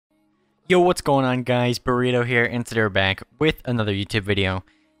Yo, what's going on guys? Burrito here, and today we're back with another YouTube video.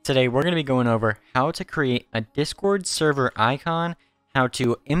 Today we're going to be going over how to create a Discord server icon, how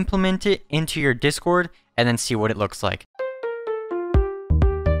to implement it into your Discord, and then see what it looks like.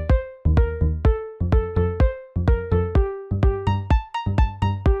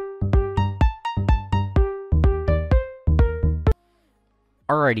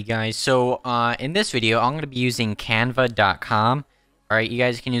 Alrighty guys, so in this video I'm going to be using canva.com. Alright, you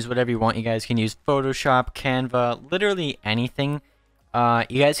guys can use whatever you want. You guys can use Photoshop, Canva, literally anything.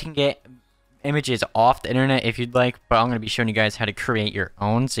 You guys can get images off the internet if you'd like, but I'm going to be showing you guys how to create your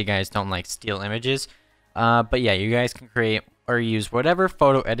own so you guys don't like steal images. But yeah, you guys can create or use whatever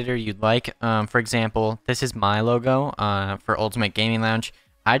photo editor you'd like. For example, this is my logo for Ultimate Gaming Lounge.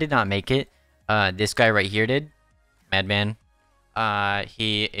 I did not make it. This guy right here did. Madman.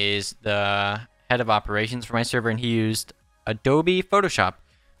 He is the head of operations for my server, and he used Adobe Photoshop.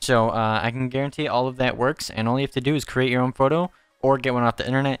 So I can guarantee all of that works, and all you have to do is create your own photo or get one off the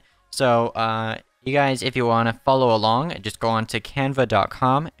internet. So you guys, if you want to follow along, just go on to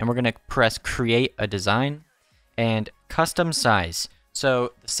canva.com, and we're going to press create a design and custom size.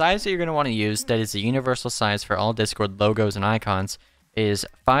 So the size that you're going to want to use, that is the universal size for all Discord logos and icons, is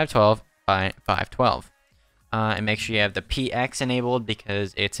 512 by 512. And make sure you have the PX enabled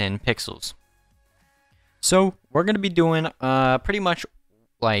because it's in pixels. So we're gonna be doing pretty much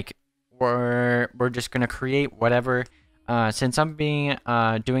like we're just gonna create whatever. Since I'm doing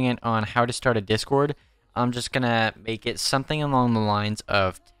it on how to start a Discord, I'm just gonna make it something along the lines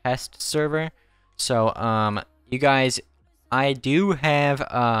of test server. So you guys, I do have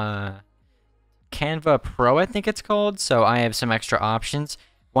Canva Pro, I think it's called. So I have some extra options.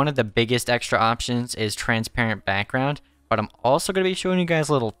 One of the biggest extra options is transparent background, but I'm also going to be showing you guys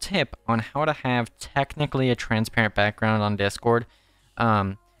a little tip on how to have technically a transparent background on Discord.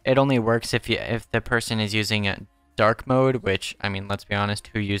 It only works if the person is using a dark mode, which, I mean, let's be honest,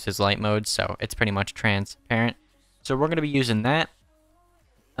 who uses light mode? So it's pretty much transparent. So we're going to be using that.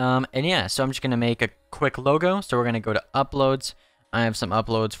 And yeah, so I'm just going to make a quick logo. So we're going to go to uploads. I have some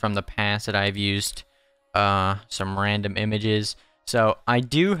uploads from the past that I've used, some random images. So I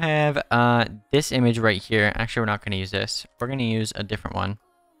do have this image right here. Actually, we're not going to use this. We're going to use a different one.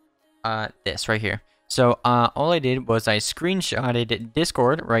 This right here. So all I did was I screenshotted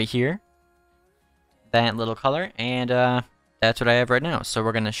Discord right here. That little color. And that's what I have right now. So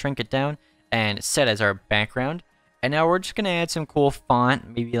we're going to shrink it down and set as our background. And now we're just going to add some cool font.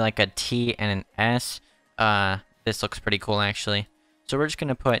 Maybe like a T and an S. This looks pretty cool actually. So we're just going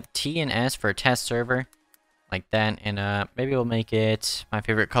to put T and S for test server. Like that, and maybe we'll make it, my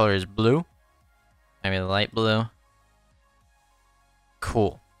favorite color is blue. Maybe the light blue.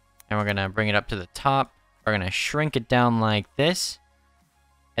 Cool. And we're gonna bring it up to the top. We're gonna shrink it down like this.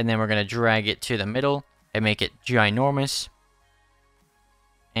 And then we're gonna drag it to the middle and make it ginormous.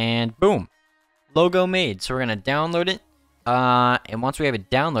 And boom. Logo made. So we're gonna download it. And once we have it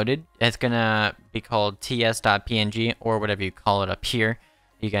downloaded, it's gonna be called ts.png or whatever you call it up here.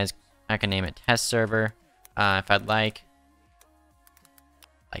 You guys, I can name it test server. If I'd like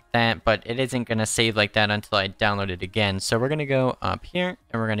that, but it isn't going to save like that until I download it again. So we're going to go up here,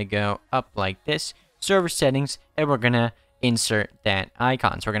 and we're going to go up like this, server settings, and we're going to insert that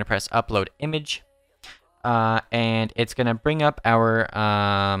icon. So we're going to press upload image, and it's going to bring up our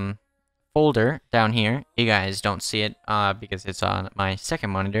folder down here. You guys don't see it because it's on my second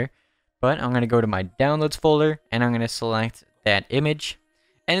monitor, but I'm going to go to my downloads folder, and I'm going to select that image.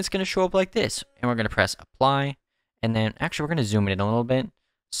 And it's going to show up like this. And we're going to press apply. And then, actually, we're going to zoom in a little bit.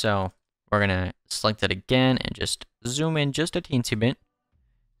 So, we're going to select it again and just zoom in just a teensy bit.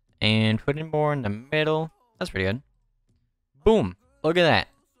 And put it more in the middle. That's pretty good. Boom. Look at that.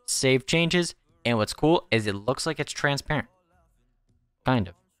 Save changes. And what's cool is it looks like it's transparent. Kind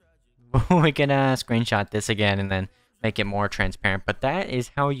of. We can screenshot this again and then make it more transparent. But that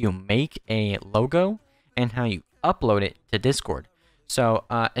is how you make a logo and how you upload it to Discord. So,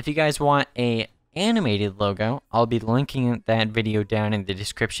 if you guys want a animated logo, I'll be linking that video down in the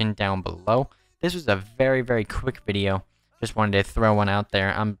description down below. This was a very, very quick video. Just wanted to throw one out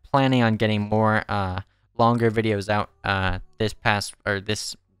there. I'm planning on getting more longer videos out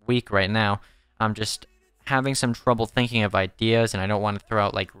this week right now. I'm just having some trouble thinking of ideas, and I don't want to throw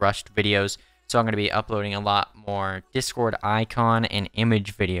out like rushed videos. So I'm going to be uploading a lot more Discord icon and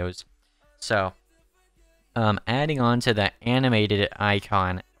image videos. So adding on to the animated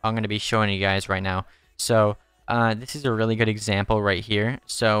icon, I'm going to be showing you guys right now. So this is a really good example right here.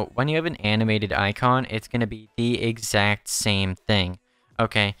 So when you have an animated icon, it's going to be the exact same thing.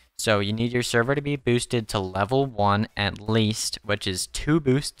 Okay, so you need your server to be boosted to level 1 at least, which is 2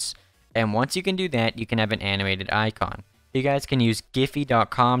 boosts. And once you can do that, you can have an animated icon. You guys can use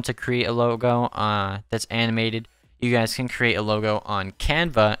Giphy.com to create a logo that's animated. You guys can create a logo on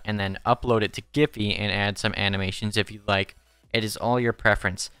Canva and then upload it to Giphy and add some animations if you like. It is all your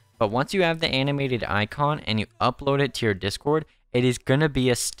preference. But once you have the animated icon and you upload it to your Discord, it is going to be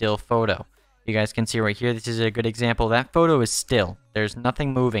a still photo. You guys can see right here, this is a good example. That photo is still. There's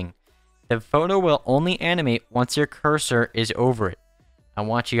nothing moving. The photo will only animate once your cursor is over it. I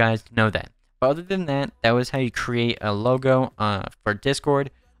want you guys to know that. But other than that, that was how you create a logo for Discord.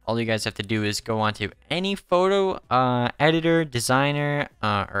 All you guys have to do is go onto any photo editor, designer,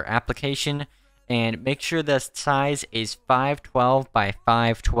 or application, and make sure the size is 512 by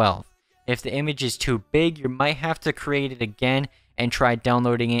 512. If the image is too big, you might have to create it again and try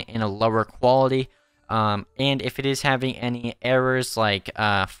downloading it in a lower quality. And if it is having any errors like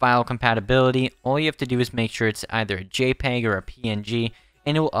file compatibility, all you have to do is make sure it's either a JPEG or a PNG,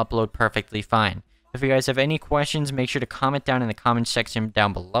 and it will upload perfectly fine. If you guys have any questions, make sure to comment down in the comment section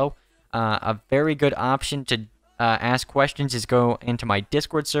down below. A very good option to ask questions is go into my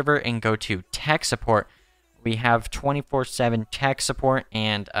Discord server and go to tech support. We have 24/7 tech support,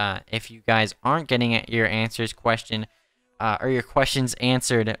 and if you guys aren't getting your questions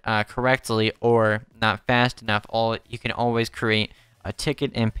answered correctly or not fast enough, you can always create a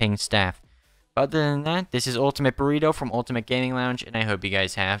ticket and ping staff. Other than that, this is Ultimate Burrito from Ultimate Gaming Lounge, and I hope you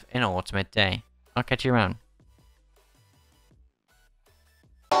guys have an ultimate day. I'll catch you around.